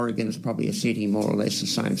Oregon's probably a city more or less the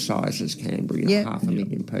same size as Canberra,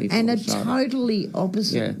 500,000 people. And a totally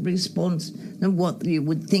opposite response than what you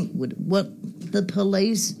would think what the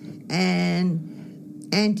police and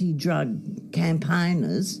anti-drug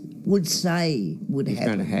campaigners would say would happen.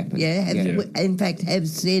 Going to happen. In fact, have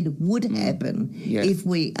said would happen if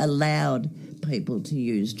we allowed people to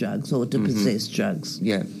use drugs or to possess drugs.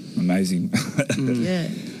 Yeah. Amazing.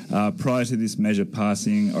 Prior to this measure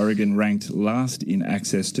passing, Oregon ranked last in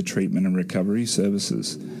access to treatment and recovery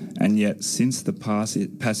services. And yet, since the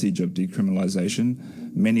passage of decriminalisation,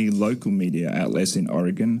 many local media outlets in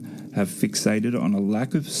Oregon have fixated on a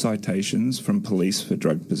lack of citations from police for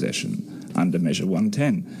drug possession under Measure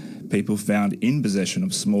 110. People found in possession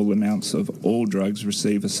of small amounts of all drugs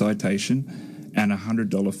receive a citation and a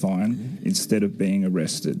 $100 fine instead of being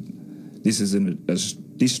arrested. This is a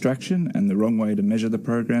distraction and the wrong way to measure the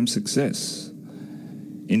program's success.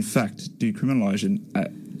 In fact,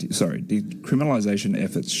 decriminalisation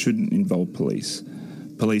efforts shouldn't involve police.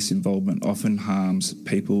 Police involvement often harms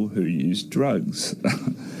people who use drugs.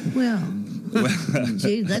 Well,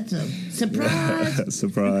 gee, that's a surprise.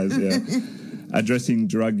 Surprise, yeah. Addressing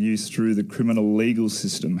drug use through the criminal legal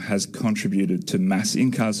system has contributed to mass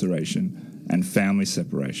incarceration and family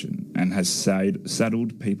separation, and has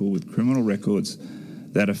saddled people with criminal records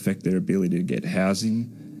that affect their ability to get housing,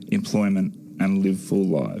 employment, and live full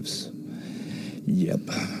lives. Yep.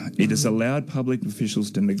 It has allowed public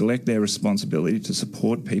officials to neglect their responsibility to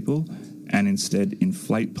support people and instead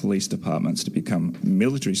inflate police departments to become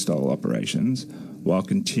military-style operations while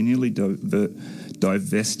continually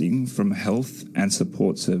divesting from health and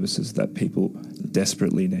support services that people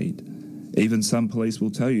desperately need. Even some police will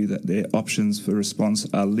tell you that their options for response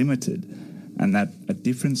are limited and that a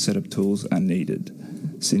different set of tools are needed.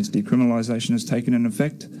 Since decriminalisation has taken an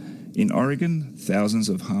effect, in Oregon, thousands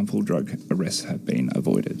of harmful drug arrests have been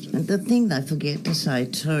avoided. And the thing they forget to say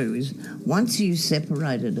too is once you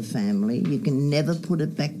separated a family, you can never put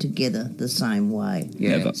it back together the same way.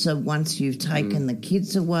 Never. So once you've taken the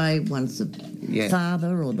kids away, once the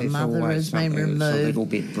father or the mother has been removed, it's a little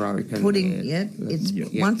bit broken.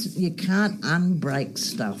 Once you can't unbreak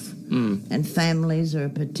stuff, and families are a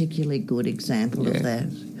particularly good example of that.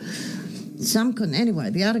 Anyway,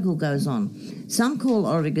 the article goes on. Some call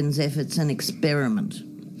Oregon's efforts an experiment,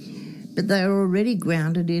 but they are already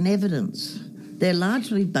grounded in evidence. They're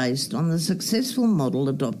largely based on the successful model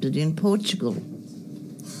adopted in Portugal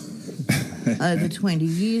over 20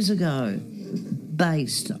 years ago.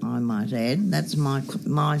 Based, I might add. That's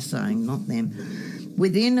my saying, not them.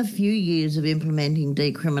 Within a few years of implementing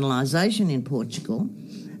decriminalisation in Portugal,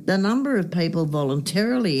 the number of people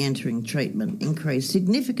voluntarily entering treatment increased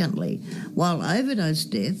significantly, while overdose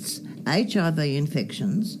deaths, HIV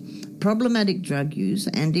infections, problematic drug use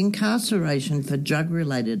and incarceration for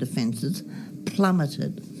drug-related offences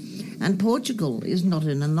plummeted. And Portugal is not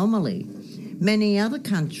an anomaly. Many other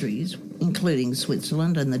countries, including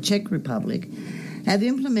Switzerland and the Czech Republic, have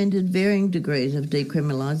implemented varying degrees of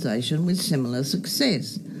decriminalisation with similar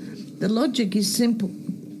success. The logic is simple.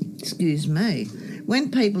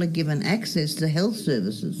 When people are given access to health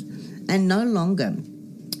services and no longer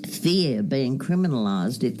fear being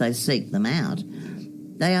criminalised if they seek them out,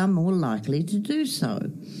 they are more likely to do so.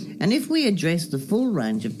 And if we address the full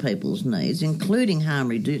range of people's needs, including harm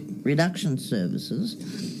reduction services,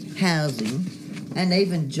 housing, and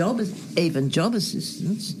even job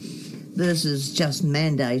assistance, versus just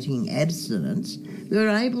mandating abstinence, we're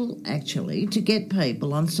able actually to get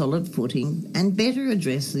people on solid footing and better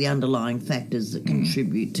address the underlying factors that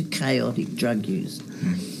contribute to chaotic drug use.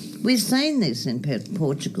 We've seen this in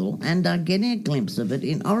Portugal and are getting a glimpse of it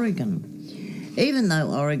in Oregon. Even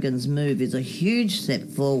though Oregon's move is a huge step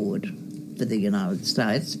forward for the United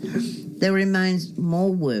States, there remains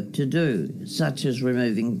more work to do, such as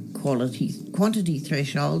removing quantity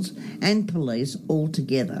thresholds and police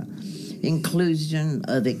altogether, inclusion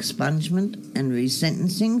of expungement and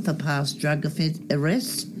resentencing for past drug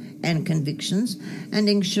arrests and convictions, and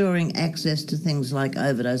ensuring access to things like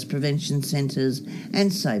overdose prevention centres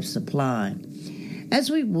and safe supply.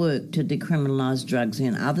 As we work to decriminalise drugs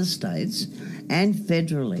in other states and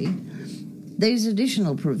federally, these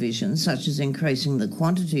additional provisions, such as increasing the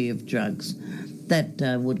quantity of drugs that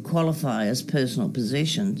would qualify as personal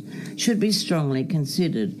possessions, should be strongly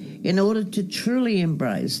considered in order to truly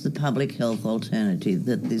embrace the public health alternative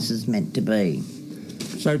that this is meant to be.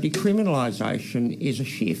 So decriminalisation is a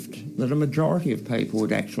shift that a majority of people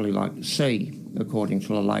would actually like to see. According to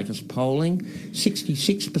the latest polling,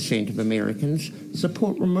 66% of Americans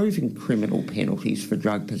support removing criminal penalties for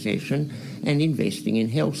drug possession and investing in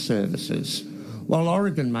health services. While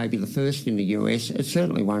Oregon may be the first in the US, it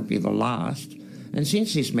certainly won't be the last. And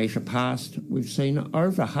since this measure passed, we've seen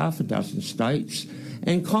over half a dozen states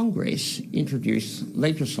and Congress introduce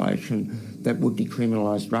legislation that would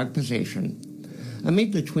decriminalise drug possession.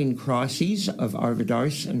 Amid the twin crises of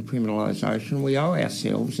overdose and criminalisation, we owe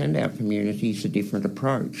ourselves and our communities a different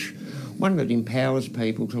approach, one that empowers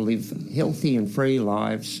people to live healthy and free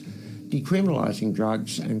lives. Decriminalising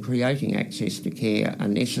drugs and creating access to care are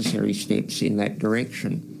necessary steps in that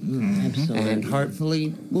direction. Absolutely. And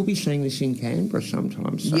hopefully we'll be seeing this in Canberra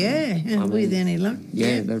sometime soon. Yeah, with any luck.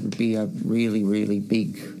 Yeah, that would be a really, really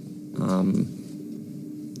big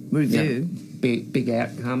Review. big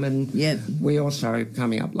outcome. And we also,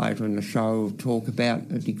 coming up later in the show, will talk about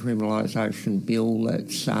a decriminalisation bill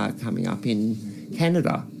that's coming up in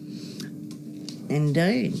Canada.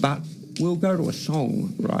 Indeed. But we'll go to a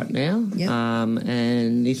song right now. Yep.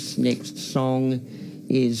 And this next song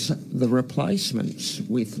is The Replacements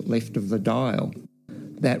with Left of the Dial.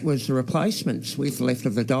 That was The Replacements with Left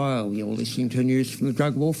of the Dial. You're listening to News from the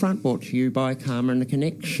Drug War Front, brought to you by Karma and the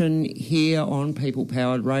Connection here on People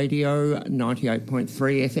Powered Radio 98.3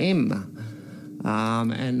 FM.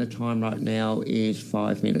 And the time right now is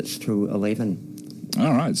 5 minutes to 11.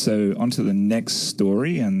 All right, so on to the next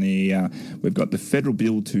story, and we've got the federal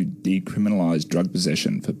bill to decriminalise drug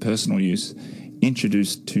possession for personal use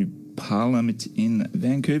introduced to Parliament in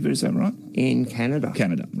Vancouver, is that right? In Canada.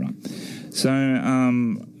 Canada, right.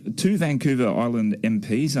 So two Vancouver Island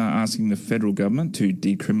MPs are asking the federal government to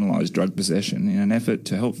decriminalise drug possession in an effort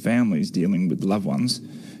to help families dealing with loved ones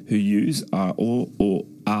who use or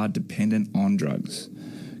are dependent on drugs.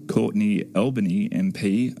 Courtney Albany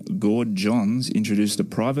MP Gord Johns introduced a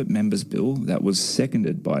private member's bill that was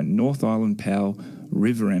seconded by North Island Powell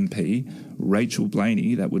River MP Rachel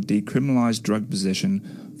Blaney that would decriminalise drug possession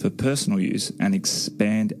for personal use and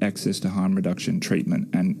expand access to harm reduction treatment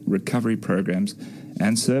and recovery programs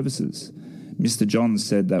and services. Mr. Johns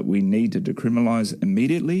said that we need to decriminalise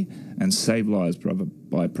immediately and save lives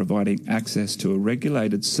by providing access to a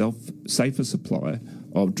regulated, safer supply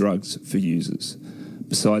of drugs for users.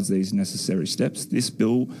 Besides these necessary steps, this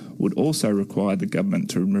bill would also require the government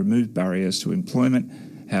to remove barriers to employment,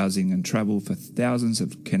 housing and travel for thousands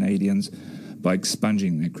of Canadians by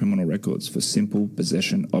expunging their criminal records for simple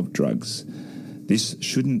possession of drugs. This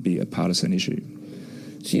shouldn't be a partisan issue.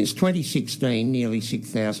 Since 2016, nearly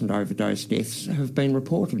 6,000 overdose deaths have been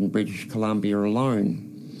reported in British Columbia alone.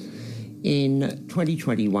 In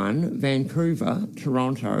 2021, Vancouver,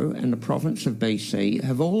 Toronto and the province of BC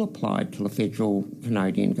have all applied to the federal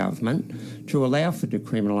Canadian government to allow for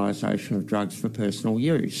decriminalisation of drugs for personal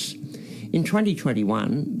use. In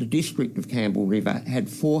 2021, the district of Campbell River had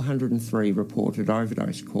 403 reported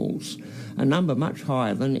overdose calls, a number much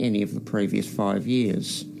higher than any of the previous 5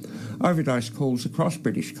 years. Overdose calls across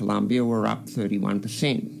British Columbia were up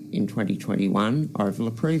 31% in 2021 over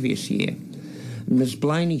the previous year. Ms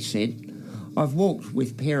Blaney said, "I've walked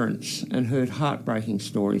with parents and heard heartbreaking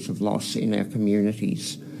stories of loss in our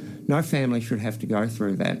communities. No family should have to go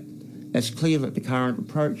through that. It's clear that the current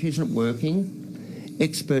approach isn't working.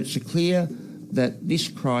 Experts are clear that this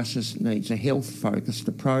crisis needs a health-focused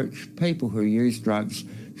approach. People who use drugs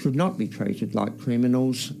should not be treated like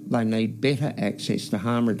criminals. They need better access to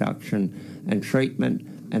harm reduction and treatment,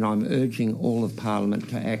 and I'm urging all of Parliament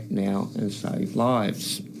to act now and save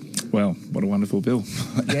lives." Well, what a wonderful bill.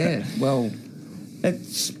 Yeah, well, it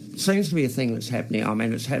seems to be a thing that's happening. I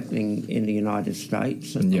mean, it's happening in the United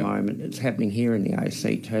States at the moment. It's happening here in the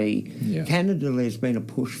ACT. Yeah. Canada, there's been a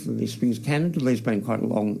push for this because Canada, there's been quite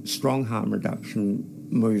a strong harm reduction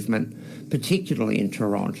movement, particularly in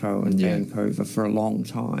Toronto and Vancouver for a long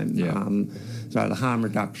time. Yeah. So the harm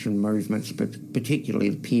reduction movements, but particularly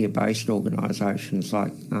the peer-based organisations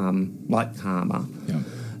like Karma,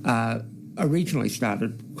 originally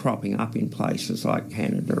started cropping up in places like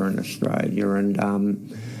Canada and Australia,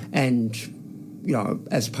 and you know,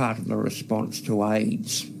 as part of the response to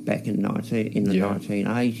AIDS back in the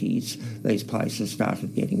 1980s, these places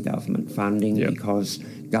started getting government funding because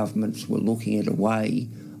governments were looking at a way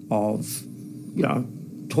of, you know,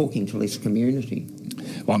 talking to this community.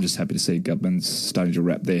 Well, I'm just happy to see governments starting to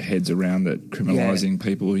wrap their heads around that criminalising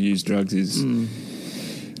people who use drugs is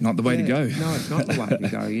not the way to go. No, it's not the way to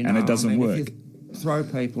go. You know? And it doesn't work. If you throw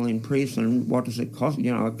people in prison, what does it cost?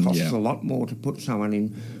 You know, it costs a lot more to put someone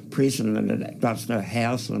in prison than it does to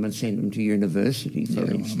house them and send them to university, for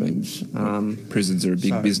instance. Prisons are a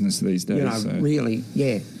big business these days. You know, really,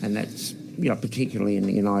 and that's, you know, particularly in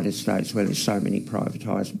the United States where there's so many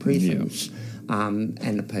privatised prisons. And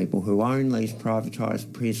the people who own these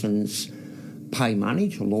privatised prisons pay money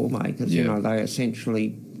to lawmakers. You know, they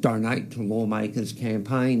essentially donate to lawmakers'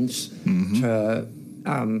 campaigns to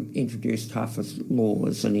introduce tougher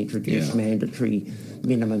laws and introduce mandatory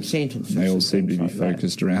minimum sentences. They all seem to be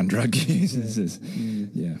focused around drug users.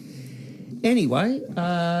 Yeah. Anyway,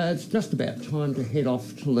 it's just about time to head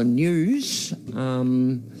off to the news.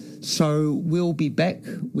 So we'll be back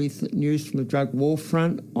with news from the drug war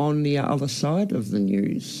front on the other side of the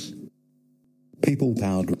news. People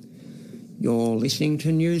powered. You're listening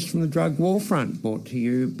to news from the drug war front, brought to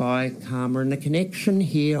you by Karma and the Connection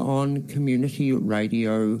here on Community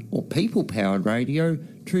Radio or People Powered Radio,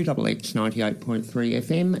 2XX 98.3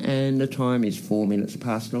 FM, and the time is 4 minutes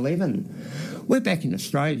past 11. We're back in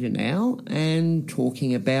Australia now and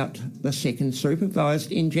talking about the second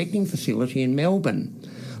supervised injecting facility in Melbourne.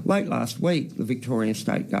 Late last week, the Victorian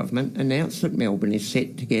State Government announced that Melbourne is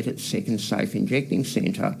set to get its second safe injecting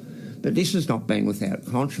centre, but this has not been without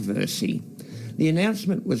controversy. The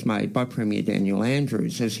announcement was made by Premier Daniel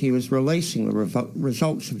Andrews as he was releasing the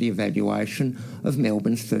results of the evaluation of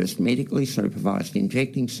Melbourne's first medically supervised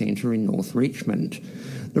injecting centre in North Richmond.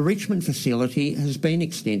 The Richmond facility has been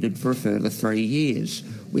extended for a further 3 years,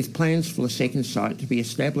 with plans for the second site to be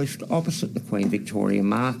established opposite the Queen Victoria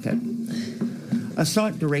Market. A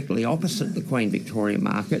site directly opposite the Queen Victoria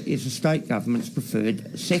Market is the state government's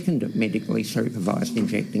preferred second medically supervised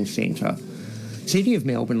injecting centre. City of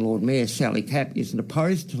Melbourne Lord Mayor Sally Capp isn't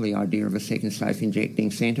opposed to the idea of a second safe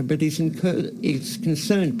injecting centre, but is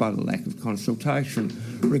concerned by the lack of consultation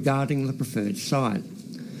regarding the preferred site.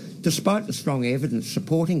 Despite the strong evidence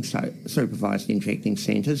supporting supervised injecting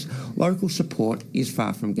centres, local support is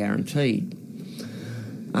far from guaranteed.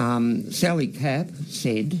 Sally Capp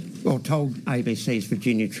told ABC's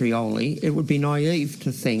Virginia Trioli it would be naive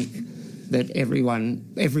to think that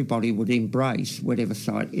everybody would embrace whatever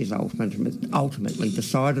site is ultimately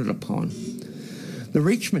decided upon. The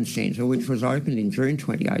Richmond Centre, which was opened in June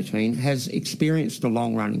 2018, has experienced a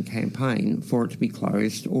long-running campaign for it to be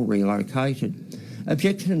closed or relocated.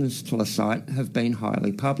 Objections to the site have been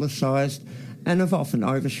highly publicised and have often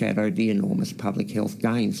overshadowed the enormous public health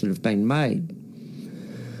gains that have been made.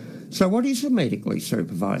 So what is a medically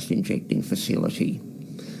supervised injecting facility?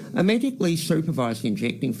 A medically supervised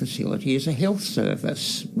injecting facility is a health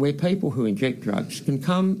service where people who inject drugs can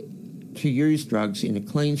come to use drugs in a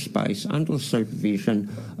clean space under the supervision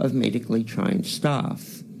of medically trained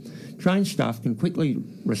staff. Trained staff can quickly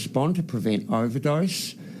respond to prevent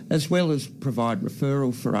overdose, as well as provide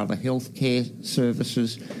referral for other healthcare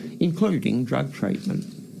services, including drug treatment.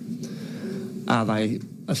 Are they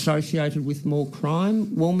associated with more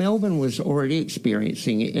crime? Well, Melbourne was already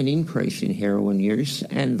experiencing an increase in heroin use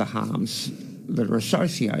and the harms that are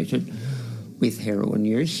associated with heroin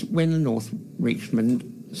use when the North Richmond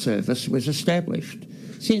service was established.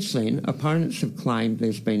 Since then, opponents have claimed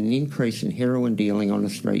there's been an increase in heroin dealing on the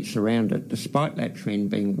streets around it, despite that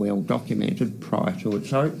trend being well documented prior to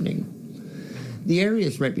its opening. The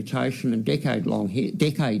area's reputation and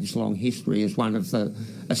decades-long history as one of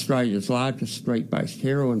Australia's largest street-based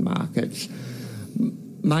heroin markets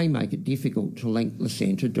may make it difficult to link the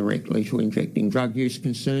centre directly to injecting drug use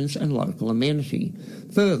concerns and local amenity.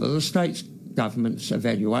 Further, the state's government's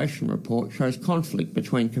evaluation report shows conflict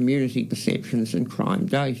between community perceptions and crime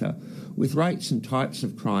data, with rates and types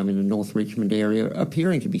of crime in the North Richmond area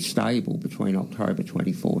appearing to be stable between October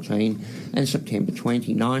 2014 and September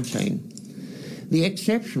 2019. The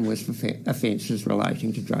exception was for offences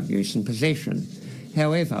relating to drug use and possession.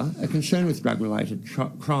 However, a concern with drug-related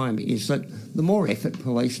crime is that the more effort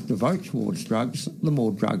police devote towards drugs, the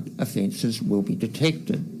more drug offences will be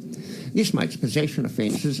detected. This makes possession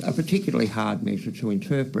offences a particularly hard measure to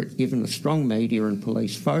interpret, given the strong media and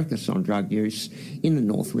police focus on drug use in the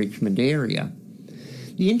North Richmond area.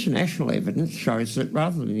 The international evidence shows that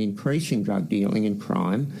rather than increasing drug dealing and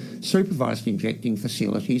crime, supervised injecting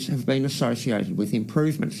facilities have been associated with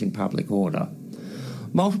improvements in public order.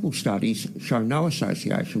 Multiple studies show no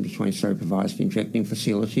association between supervised injecting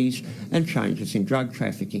facilities and changes in drug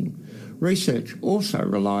trafficking. Research also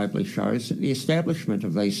reliably shows that the establishment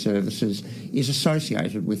of these services is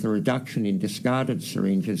associated with a reduction in discarded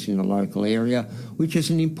syringes in the local area, which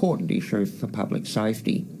is an important issue for public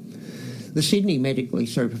safety. The Sydney Medically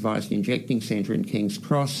Supervised Injecting Centre in King's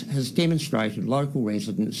Cross has demonstrated local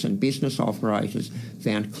residents and business operators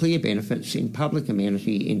found clear benefits in public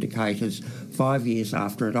amenity indicators 5 years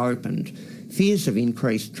after it opened. Fears of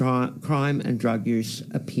increased crime and drug use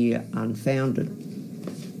appear unfounded.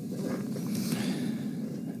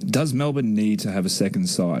 Does Melbourne need to have a second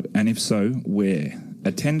site? And if so, where?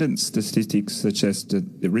 Attendance statistics suggest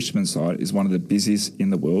that the Richmond site is one of the busiest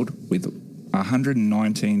in the world, with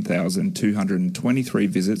 119,223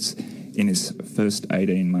 visits in its first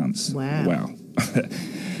 18 months. Wow.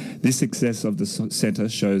 This success of the centre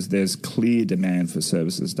shows there's clear demand for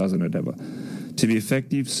services, doesn't it, Eva? To be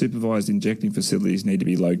effective, supervised injecting facilities need to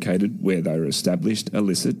be located where there are established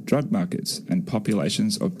illicit drug markets and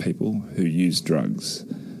populations of people who use drugs.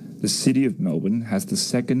 The City of Melbourne has the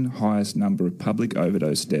second highest number of public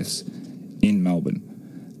overdose deaths in Melbourne.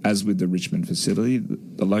 As with the Richmond facility,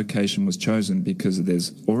 the location was chosen because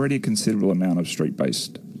there's already a considerable amount of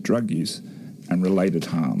street-based drug use and related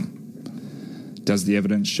harm. Does the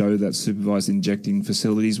evidence show that supervised injecting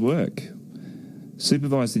facilities work?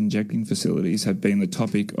 Supervised injecting facilities have been the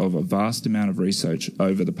topic of a vast amount of research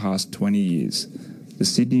over the past 20 years. The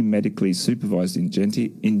Sydney Medically Supervised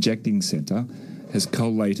Injecting Centre has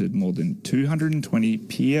collated more than 220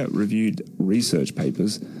 peer-reviewed research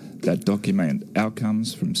papers that document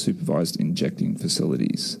outcomes from supervised injecting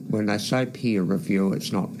facilities. When they say peer review,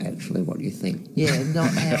 it's not actually what you think. Yeah,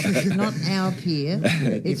 not our peer.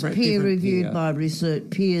 It's peer reviewed by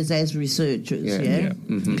peers as researchers. Yeah.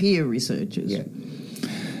 Mm-hmm. Peer researchers. Yeah.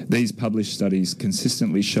 These published studies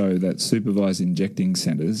consistently show that supervised injecting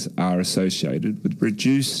centres are associated with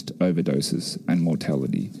reduced overdoses and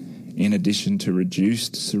mortality, in addition to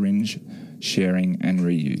reduced syringe sharing and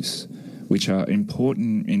reuse, which are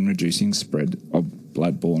important in reducing spread of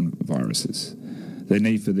bloodborne viruses. The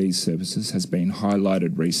need for these services has been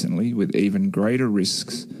highlighted recently, with even greater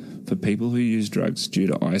risks for people who use drugs due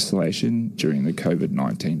to isolation during the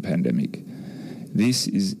COVID-19 pandemic. This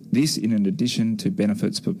in addition to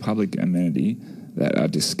benefits for public amenity that are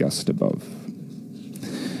discussed above.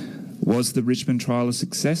 Was the Richmond trial a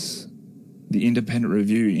success? The independent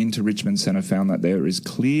review into Richmond Centre found that there is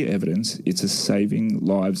clear evidence it's saving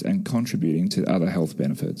lives and contributing to other health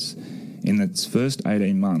benefits. In its first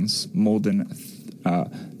 18 months, more than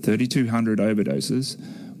 3,200 overdoses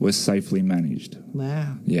were safely managed.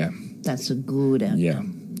 Wow. Yeah. That's a good outcome. Yeah.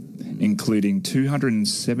 Including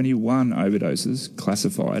 271 overdoses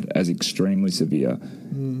classified as extremely severe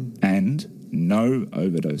and no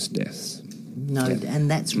overdose deaths. No, and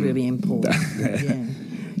that's really important. Yeah.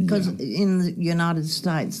 Because in the United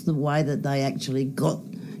States, the way that they actually got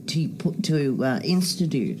to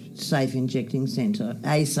institute a safe injecting centre,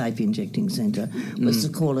 was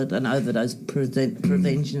to call it an overdose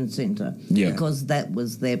prevention centre, because that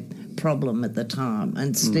was their problem at the time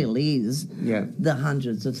and still is. Yeah. The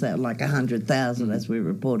hundreds of like 100,000, as we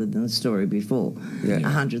reported in the story before,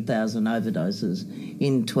 100,000 overdoses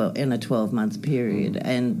in a 12-month period,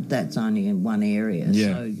 and that's only in one area.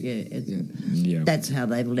 Yeah. So that's how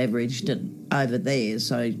they've leveraged it over there.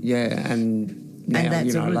 So and now,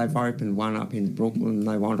 that's they've opened one up in Brooklyn.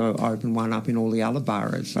 They want to open one up in all the other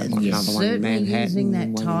boroughs. They want another one in Manhattan, using that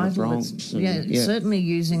one title, in the Bronx. Certainly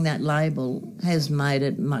using that label has made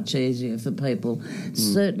it much easier for people,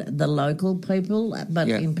 the local people, but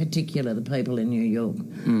in particular the people in New York,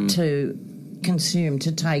 to consume,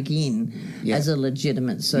 to take in as a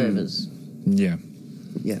legitimate service. Yeah.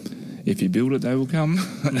 Yeah. If you build it, they will come.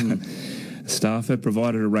 Staff have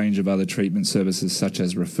provided a range of other treatment services such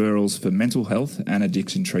as referrals for mental health and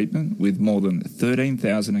addiction treatment, with more than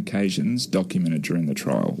 13,000 occasions documented during the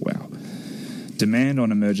trial. Wow. Demand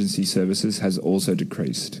on emergency services has also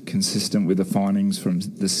decreased, consistent with the findings from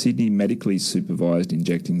the Sydney Medically Supervised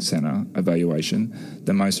Injecting Centre evaluation.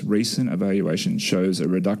 The most recent evaluation shows a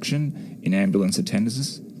reduction in ambulance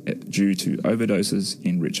attendances due to overdoses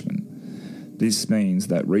in Richmond. This means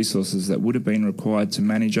that resources that would have been required to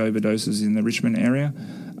manage overdoses in the Richmond area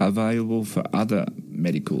are available for other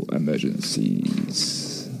medical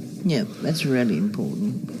emergencies. Yeah, that's really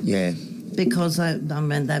important. Yeah. Because,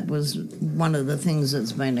 that was one of the things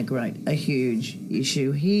that's been a huge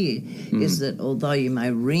issue here, is that although you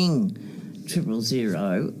may ring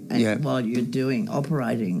 000 and while you're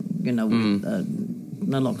operating, with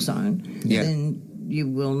naloxone, then you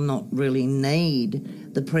will not really need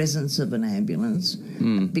the presence of an ambulance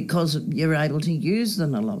because you're able to use the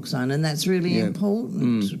naloxone, and that's really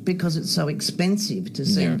important because it's so expensive to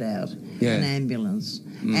send out an ambulance.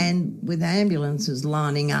 And with ambulances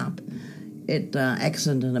lining up at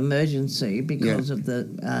accident and emergency because of the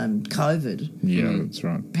COVID that's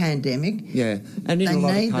right. pandemic, and in a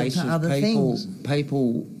lot of cases,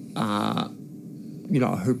 people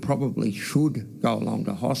who probably should go along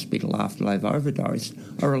to hospital after they've overdosed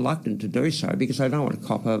are reluctant to do so because they don't want to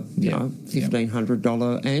cop a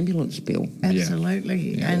 $1,500 ambulance bill.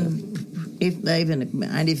 Absolutely, and if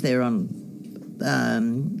they're on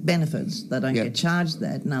benefits, they don't get charged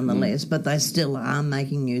that nonetheless, but they still are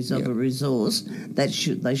making use of a resource that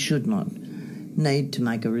they should not need to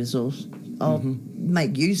make a resource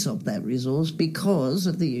make use of that resource because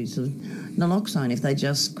of the use of naloxone, if they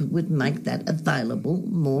just would make that available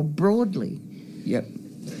more broadly. Yep.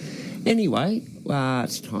 Anyway,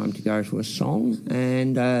 it's time to go to a song,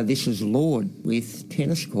 and this is Lord with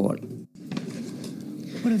Tennis Court.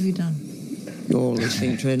 What have you done? You're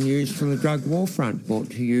listening to news from the drug war front, brought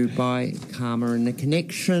to you by Karma and the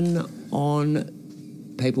Connection on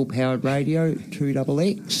People Powered Radio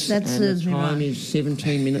 2XX. That and serves the me time right. is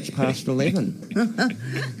 17 minutes past 11.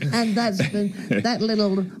 And that's been that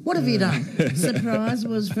little, what have you done? Surprise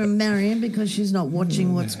was from Marion because she's not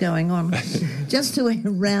watching what's going on. Just to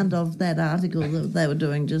round off that article that they were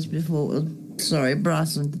doing just before, sorry,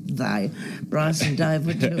 Bryce and Dave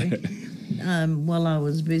were doing while I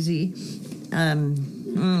was busy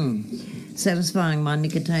satisfying my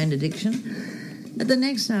nicotine addiction. The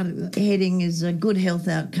next heading is good health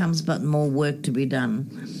outcomes but more work to be done.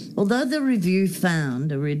 Although the review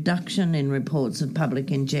found a reduction in reports of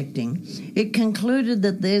public injecting, it concluded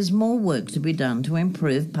that there's more work to be done to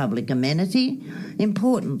improve public amenity.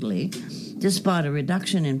 Importantly, despite a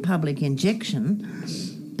reduction in public injection,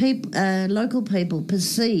 local people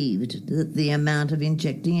perceived that the amount of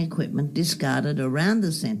injecting equipment discarded around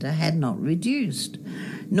the centre had not reduced,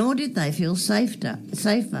 nor did they feel safer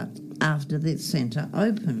after the centre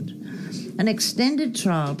opened. An extended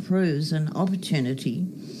trial proves an opportunity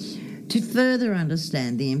to further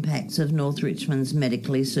understand the impacts of North Richmond's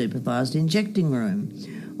medically supervised injecting room.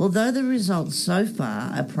 Although the results so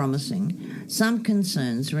far are promising, some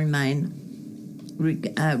concerns remain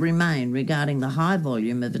regarding the high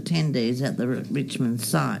volume of attendees at the Richmond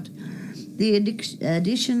site. The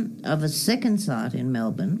addition of a second site in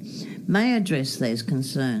Melbourne may address these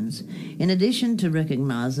concerns, in addition to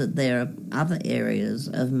recognise that there are other areas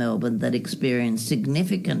of Melbourne that experience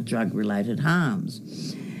significant drug-related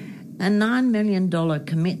harms. A $9 million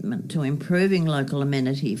commitment to improving local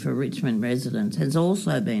amenity for Richmond residents has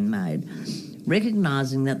also been made,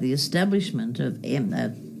 recognising that the establishment of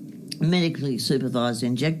medically supervised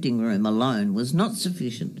injecting room alone was not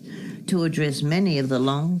sufficient to address many of the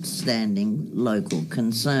long-standing local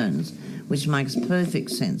concerns, which makes perfect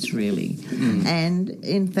sense, really. And,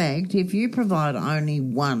 in fact, if you provide only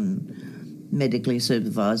one medically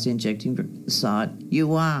supervised injecting site,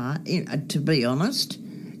 you are, to be honest,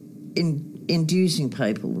 inducing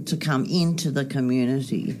people to come into the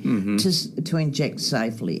community to inject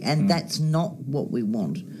safely, and that's not what we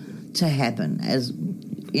want to happen as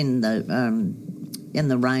in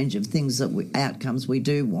the range of things that outcomes we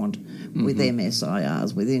do want with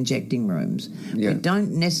MSIRs, with injecting rooms. Yeah. We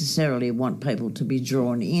don't necessarily want people to be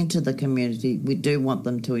drawn into the community. We do want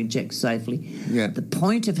them to inject safely. Yeah. The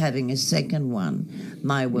point of having a second one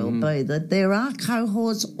may well be that there are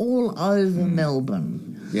cohorts all over Melbourne.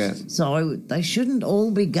 Yeah. So they shouldn't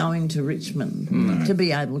all be going to Richmond to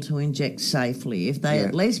be able to inject safely. If they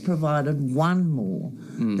at least provided one more,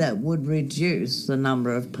 that would reduce the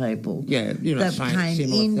number of people that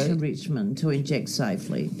came into Richmond to inject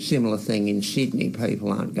safely. Similar thing in Sydney.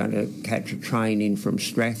 People aren't going to catch a train in from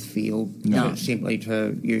Strathfield simply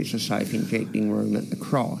to use a safe injecting room at the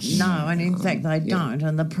Cross. No, and in fact they don't.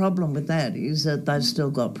 And the problem with that is that they've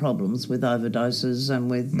still got problems with overdoses and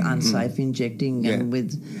with unsafe injecting and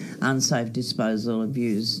with unsafe disposal of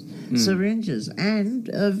used syringes and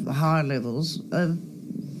of high levels of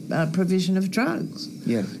provision of drugs.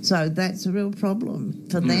 Yeah. So that's a real problem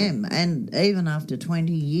for them. And even after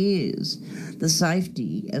 20 years, the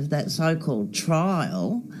safety of that so-called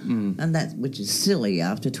trial, and that which is silly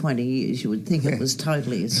after 20 years, you would think it was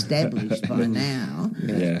totally established by now.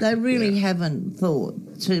 They really haven't thought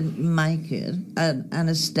to make it an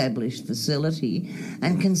established facility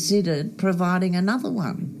and considered providing another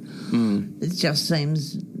one. It just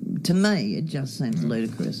seems... To me, it just seems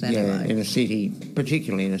ludicrous anyway. Yeah, in a city,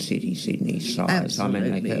 particularly in a city Sydney size.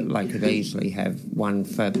 Absolutely. I mean, they could easily have one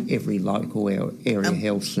for every local area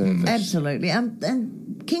health service. Absolutely.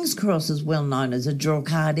 And King's Cross is well known as a draw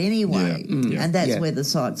card anyway, and that's where the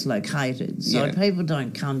site's located. So people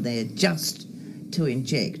don't come there just to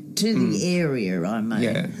inject, to the area,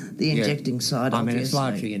 the injecting site, I mean, obviously. it's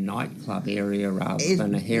largely a nightclub area rather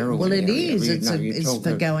than a heroin Well, it area. is. It's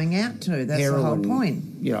for going out to. That's heroin, the whole point.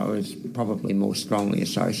 You know, is probably more strongly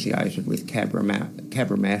associated with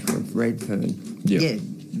Cabramatta of Redfern. Yeah,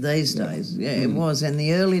 these days. Yeah, it was. In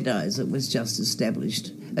the early days, it was just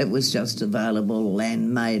established. It was just available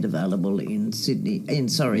and made available in Sydney,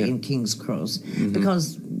 in King's Cross,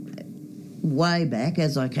 because way back,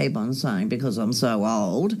 as I keep on saying, because I'm so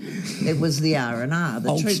old, it was the R&R, the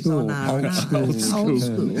Old troops school, on R&R. old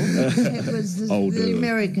school. It was the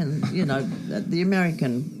American, the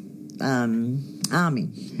American army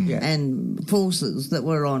Yeah. and forces that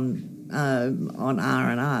were on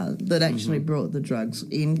R&R that actually brought the drugs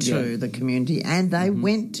into the community, and they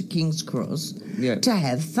went to King's Cross to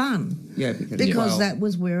have fun. Yeah, because that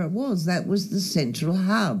was where it was. That was the central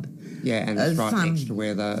hub. Yeah, and it's right fun. next to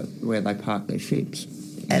where they park their ships.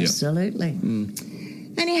 Absolutely.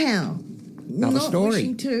 Anyhow, Another not story.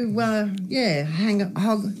 wishing to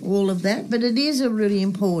hog all of that, but it is a really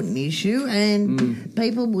important issue, and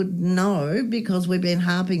people would know, because we've been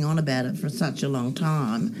harping on about it for such a long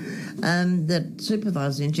time, that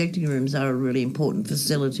supervised injecting rooms are a really important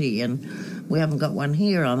facility, and we haven't got one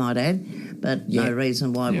here, I might add, but no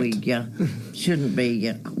reason why we shouldn't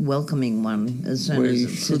be welcoming one as soon as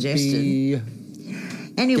it's suggested. Be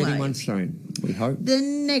Anyway, getting one soon, we hope. the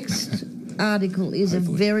next article is a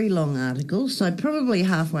very long article, so probably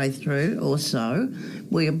halfway through or so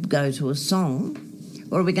we'll go to a song.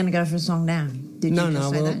 Or are we going to go for a song now? We'll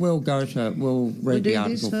read the do article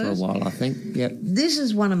this for a first? while, I think. Yep. This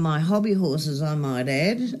is one of my hobby horses, I might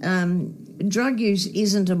add. Drug use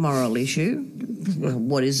isn't a moral issue. Well,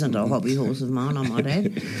 what isn't a hobby horse of mine, I might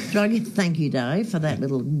add. Thank you, Dave, for that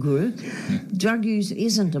little guru. Drug use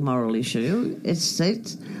isn't a moral issue. It's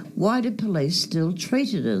why do police still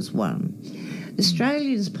treat it as one?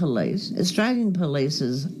 Australian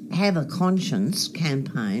police's Have a Conscience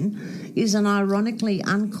campaign is an ironically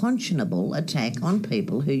unconscionable attack on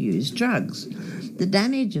people who use drugs. The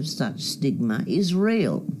damage of such stigma is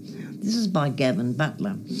real. This is by Gavin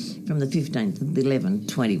Butler from the 15th of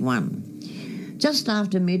 11/21. Just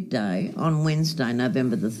after midday on Wednesday,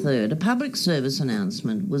 November the 3rd, a public service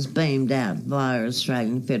announcement was beamed out via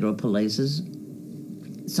Australian Federal Police's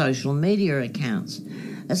social media accounts.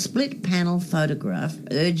 A split-panel photograph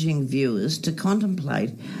urging viewers to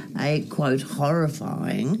contemplate a, quote,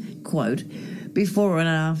 horrifying, quote, before and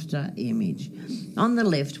after image. On the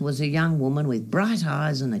left was a young woman with bright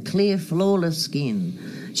eyes and a clear, flawless skin.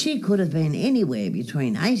 She could have been anywhere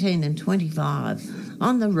between 18 and 25.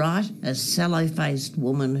 On the right, a sallow-faced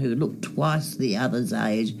woman who looked twice the other's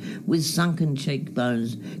age, with sunken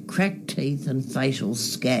cheekbones, cracked teeth and facial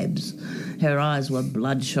scabs. Her eyes were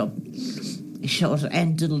bloodshot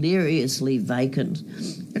and deliriously vacant.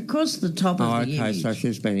 Across the top of the image... so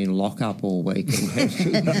she's been in lockup all week.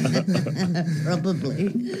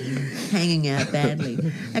 Probably. Hanging out badly.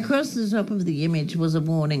 Across the top of the image was a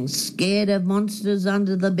warning, scared of monsters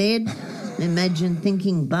under the bed? Imagine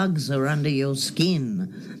thinking bugs are under your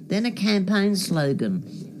skin. Then a campaign slogan,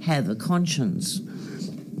 Have a Conscience,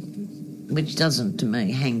 which doesn't, to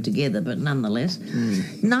me, hang together, but nonetheless.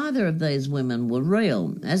 Neither of these women were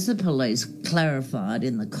real. As the police clarified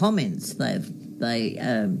in the comments, they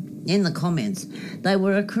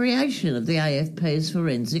were a creation of the AFP's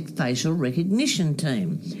forensic facial recognition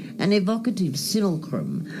team, an evocative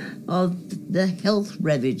simulacrum of the health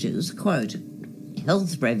ravages, quote,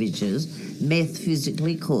 health ravages meth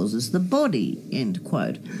physically causes the body, end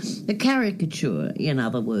quote. A caricature, in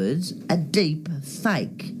other words, a deep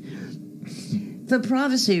fake. For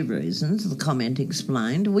privacy reasons, the comment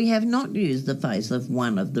explained, we have not used the face of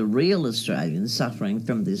one of the real Australians suffering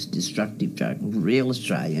from this destructive drug. Real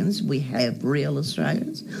Australians. We have real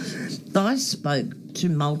Australians. Vice spoke to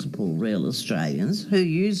multiple real Australians who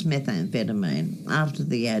used methamphetamine after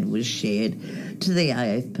the ad was shared to the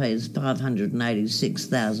AFP's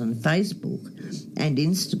 586,000 Facebook and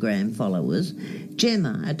Instagram followers.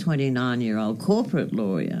 Gemma, a 29-year-old corporate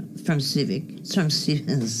lawyer from Sydney,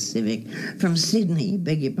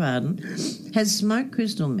 beg your pardon, has smoked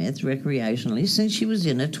crystal meth recreationally since she was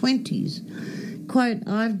in her 20s. Quote,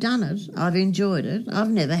 I've done it, I've enjoyed it,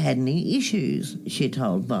 I've never had any issues, she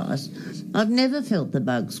told Vice. I've never felt the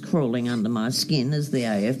bugs crawling under my skin, as the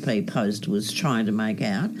AFP post was trying to make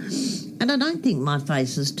out, and I don't think my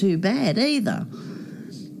face is too bad either.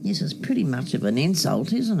 This is pretty much of an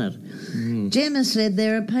insult, isn't it? Gemma said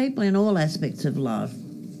there are people in all aspects of life,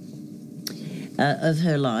 of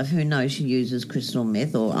her life, who know she uses crystal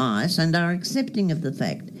meth or ice and are accepting of the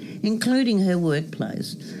fact, including her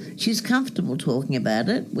workplace. She's comfortable talking about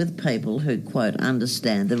it with people who, quote,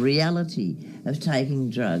 understand the reality of taking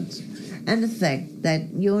drugs and the fact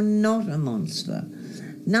that you're not a monster.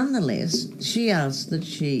 Nonetheless, she asked that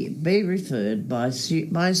she be referred by a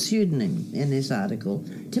pseudonym in this article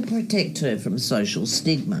to protect her from social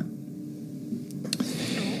stigma.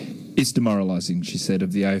 It's demoralising, she said,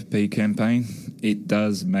 of the AFP campaign. It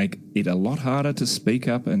does make it a lot harder to speak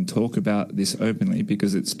up and talk about this openly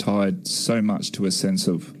because it's tied so much to a sense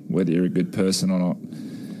of whether you're a good person or not.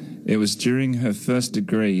 It was during her first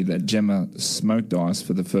degree that Gemma smoked ice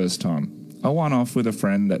for the first time. A one-off with a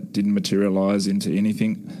friend that didn't materialise into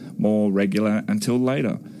anything more regular until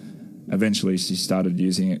later. Eventually, she started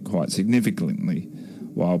using it quite significantly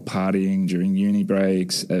while partying during uni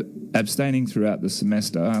breaks, abstaining throughout the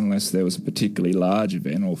semester unless there was a particularly large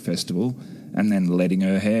event or festival, and then letting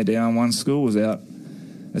her hair down once school was out.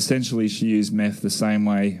 Essentially, she used meth the same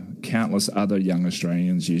way countless other young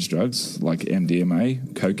Australians use drugs like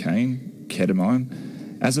MDMA, cocaine,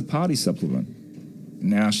 ketamine, as a party supplement.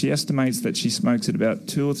 Now, she estimates that she smokes it about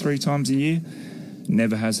 2 or 3 times a year,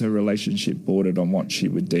 never has her relationship bordered on what she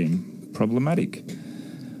would deem problematic.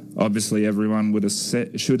 Obviously, everyone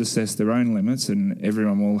should assess their own limits, and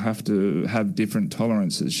everyone will have to have different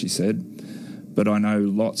tolerances, she said. But I know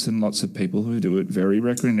lots and lots of people who do it very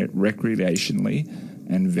recreationally,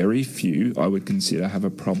 and very few I would consider have a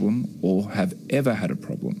problem or have ever had a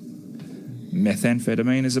problem.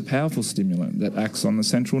 Methamphetamine is a powerful stimulant that acts on the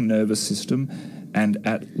central nervous system and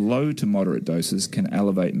at low to moderate doses can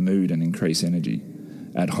elevate mood and increase energy.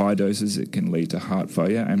 At high doses, it can lead to heart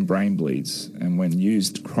failure and brain bleeds, and when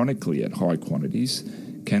used chronically at high quantities,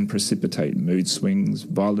 can precipitate mood swings,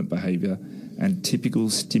 violent behaviour, and typical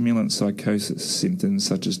stimulant psychosis symptoms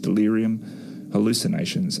such as delirium,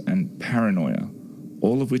 hallucinations, and paranoia,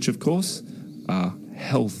 all of which, of course, are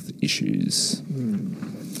health issues.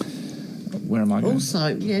 Where am I going?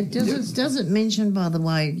 Also, does it mention, by the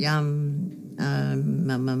way,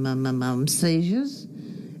 seizures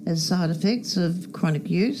as side effects of chronic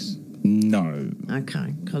use? No.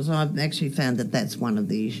 Okay, because I've actually found that that's one of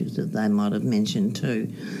the issues that they might have mentioned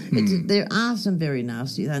too. There are some very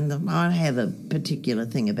nasty, and I have a particular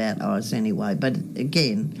thing about ice anyway, but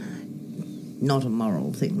again, not a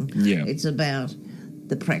moral thing. Yeah. It's about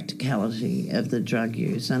the practicality of the drug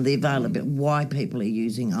use and the availability, why people are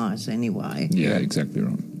using ice anyway. Yeah, exactly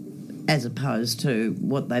right. As opposed to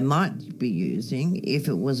what they might be using if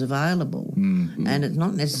it was available. Mm-hmm. And it's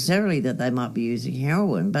not necessarily that they might be using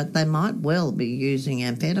heroin, but they might well be using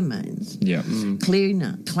amphetamines. Yeah.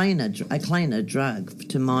 A cleaner drug,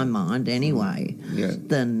 to my mind, anyway,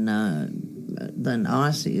 than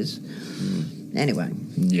ice is. Anyway,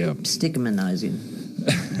 stick them a nose in.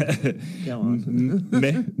 Go on.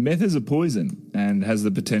 Meth is a poison and has the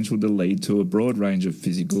potential to lead to a broad range of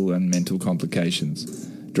physical and mental complications.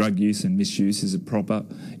 Drug use and misuse is a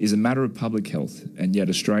matter of public health, and yet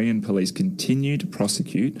Australian police continue to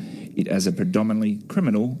prosecute it as a predominantly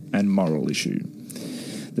criminal and moral issue.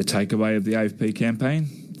 The takeaway of the AFP campaign,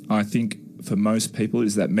 I think, for most people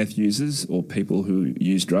is that meth users, or people who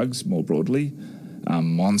use drugs more broadly, are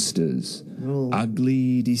monsters.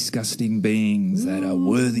 Ugly, disgusting beings that are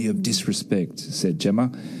worthy of disrespect, said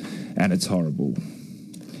Gemma, and it's horrible.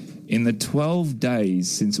 In the 12 days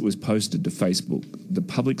since it was posted to Facebook, the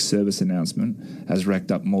public service announcement has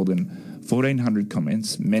racked up more than 1,400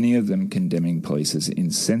 comments, many of them condemning police's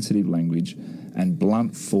insensitive language and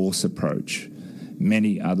blunt force approach.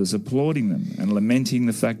 Many others applauding them and lamenting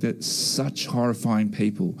the fact that such horrifying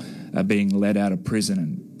people are being let out of prison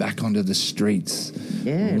and back onto the streets.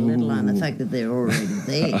 Yeah, let alone the fact that they're already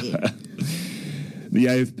there. The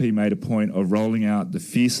AFP made a point of rolling out the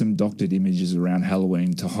fearsome doctored images around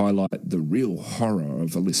Halloween to highlight the real horror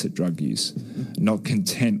of illicit drug use. Not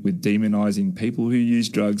content with demonising people who use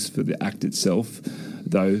drugs for the act itself,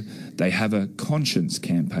 though, they have a conscience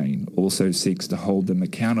campaign also seeks to hold them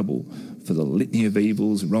accountable for the litany of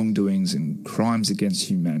evils, wrongdoings and crimes against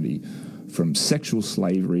humanity, from sexual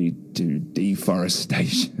slavery to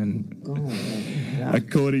deforestation.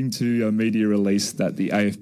 According to a media release that the AFP